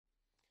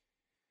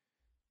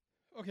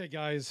Okay,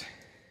 guys,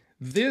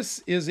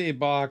 this is a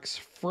box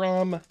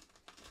from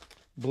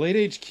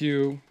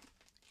BladeHQ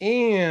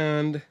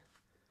and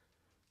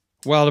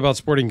Wild About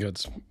Sporting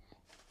Goods.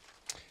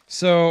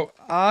 So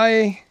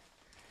I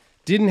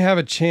didn't have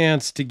a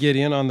chance to get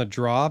in on the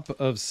drop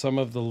of some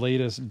of the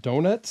latest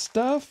donut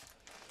stuff.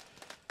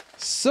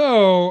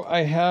 So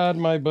I had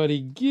my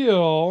buddy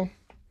Gil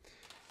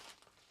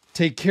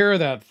take care of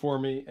that for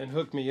me and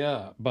hook me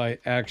up by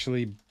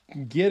actually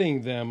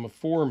getting them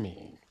for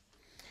me.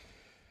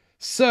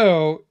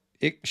 So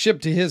it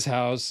shipped to his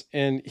house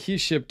and he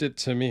shipped it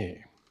to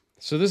me.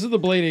 So this is the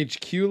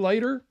BladeHQ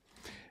lighter.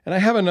 And I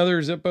have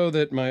another Zippo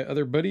that my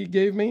other buddy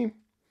gave me.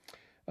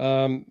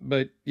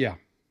 But yeah,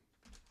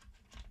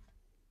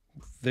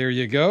 there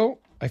you go.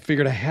 I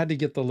figured I had to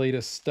get the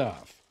latest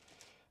stuff.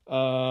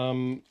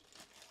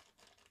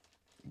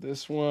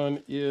 This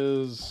one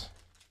is,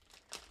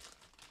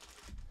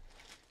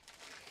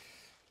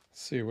 let's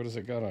see, what does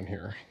it got on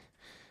here?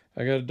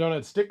 I got a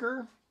donut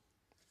sticker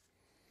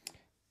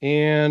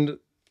and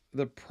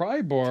the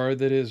pry bar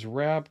that is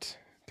wrapped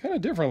kind of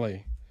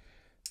differently.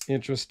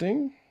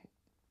 Interesting.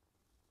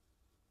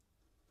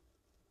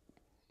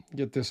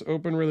 Get this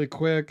open really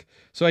quick.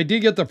 So I did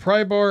get the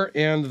pry bar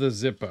and the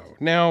Zippo.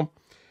 Now,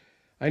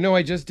 I know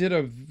I just did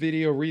a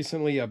video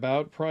recently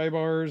about pry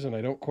bars and I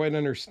don't quite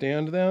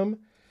understand them,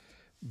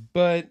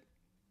 but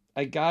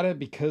I got it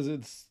because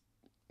it's,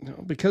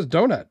 because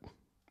donut,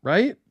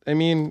 right? I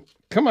mean,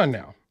 come on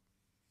now.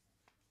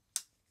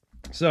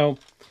 So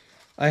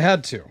I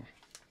had to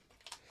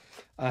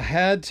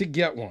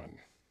get one.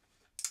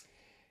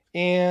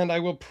 And I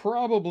will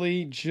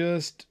probably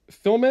just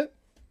film it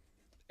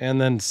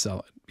and then sell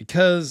it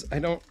because I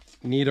don't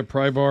need a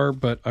pry bar,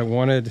 but I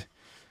wanted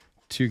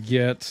to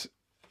get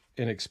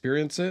and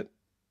experience it.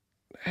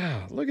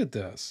 Ah, look at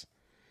this.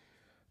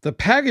 The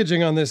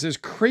packaging on this is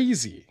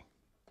crazy.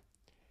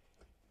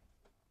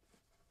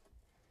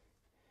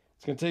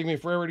 It's going to take me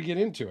forever to get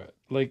into it.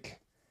 Like,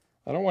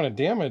 I don't want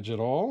to damage it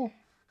all.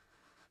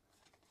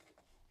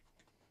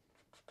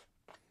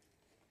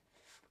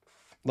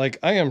 Like,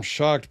 I am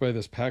shocked by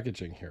this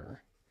packaging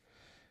here.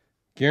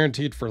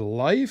 Guaranteed for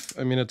life.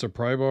 I mean, it's a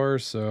pry bar,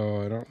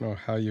 so I don't know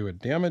how you would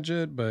damage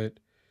it, but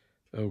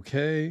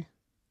okay.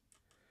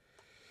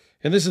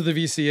 And this is the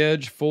VC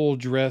Edge full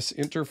dress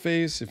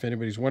interface. If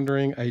anybody's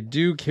wondering, I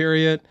do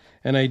carry it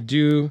and I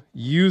do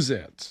use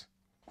it.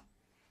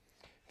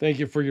 Thank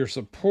you for your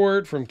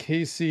support from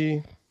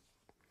Casey.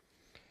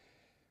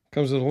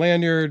 Comes with a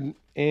lanyard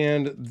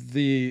and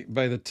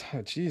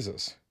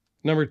Jesus.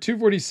 Number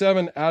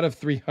 247 out of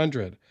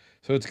 300.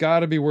 So it's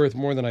got to be worth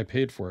more than I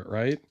paid for it,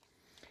 right?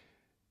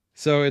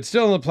 So it's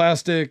still in the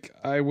plastic.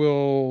 I'm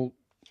going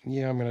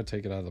to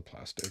take it out of the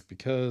plastic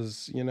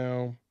because, you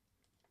know,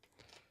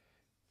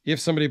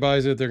 if somebody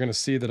buys it, they're going to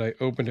see that I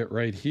opened it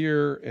right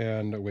here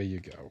and away you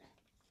go.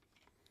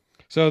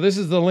 So this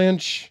is the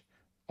Lynch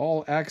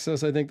All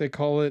Access, I think they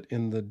call it,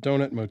 in the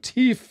donut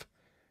motif.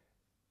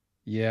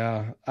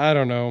 Yeah, I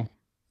don't know.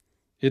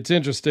 It's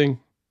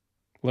interesting.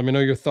 Let me know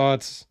your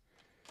thoughts.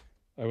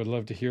 I would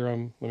love to hear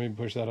them. Let me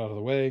push that out of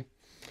the way.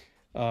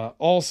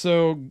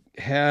 Also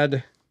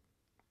had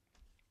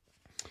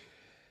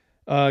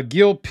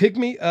Gil pick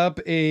me up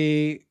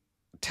a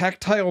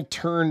tactile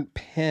turn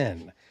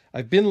pen.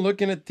 I've been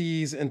looking at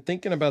these and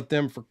thinking about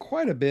them for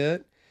quite a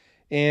bit.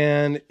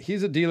 And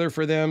he's a dealer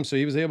for them, so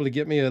he was able to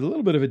get me a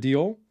little bit of a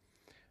deal.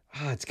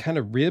 It's kind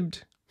of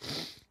ribbed.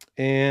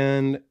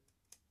 And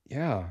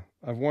yeah,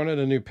 I've wanted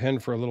a new pen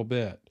for a little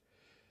bit.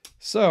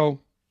 So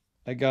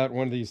I got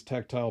one of these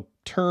tactile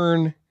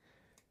turn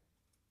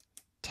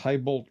tie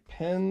bolt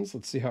pens.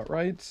 Let's see how it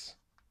writes.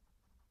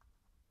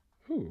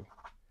 Ooh.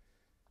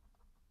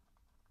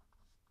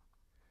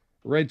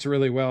 Writes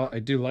really well. I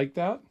do like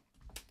that.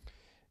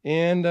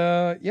 And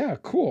yeah,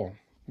 cool.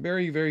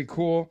 Very, very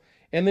cool.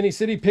 And then he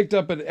said he picked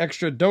up an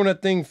extra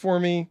donut thing for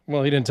me.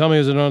 Well, he didn't tell me it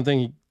was a donut thing.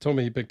 He told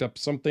me he picked up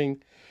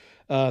something.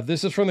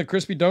 This is from the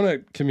Crispy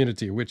Donut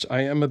community, which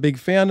I am a big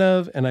fan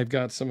of, and I've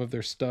got some of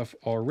their stuff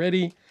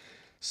already.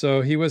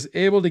 So he was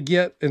able to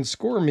get and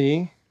score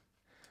me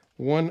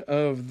one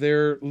of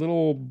their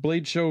little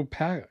Blade Show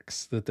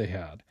packs that they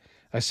had.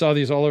 I saw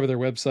these all over their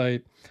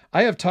website.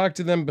 I have talked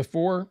to them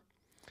before.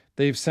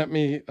 They've sent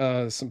me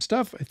some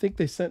stuff. I think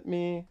they sent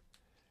me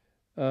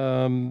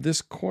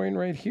this coin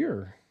right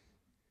here.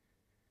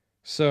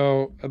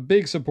 So a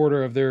big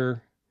supporter of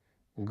their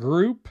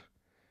group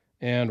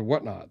and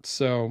whatnot.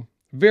 So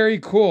very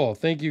cool.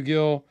 Thank you,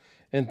 Gil.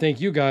 And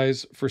thank you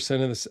guys for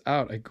sending this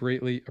out. I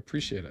greatly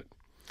appreciate it.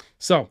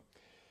 So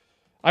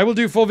I will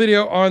do full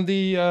video on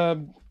the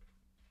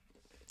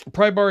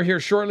pry bar here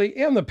shortly,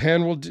 and the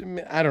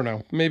pen. I don't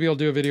know. Maybe I'll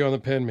do a video on the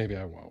pen. Maybe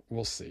I won't.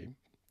 We'll see.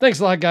 Thanks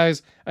a lot,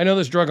 guys. I know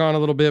this drug on a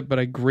little bit, but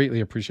I greatly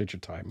appreciate your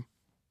time.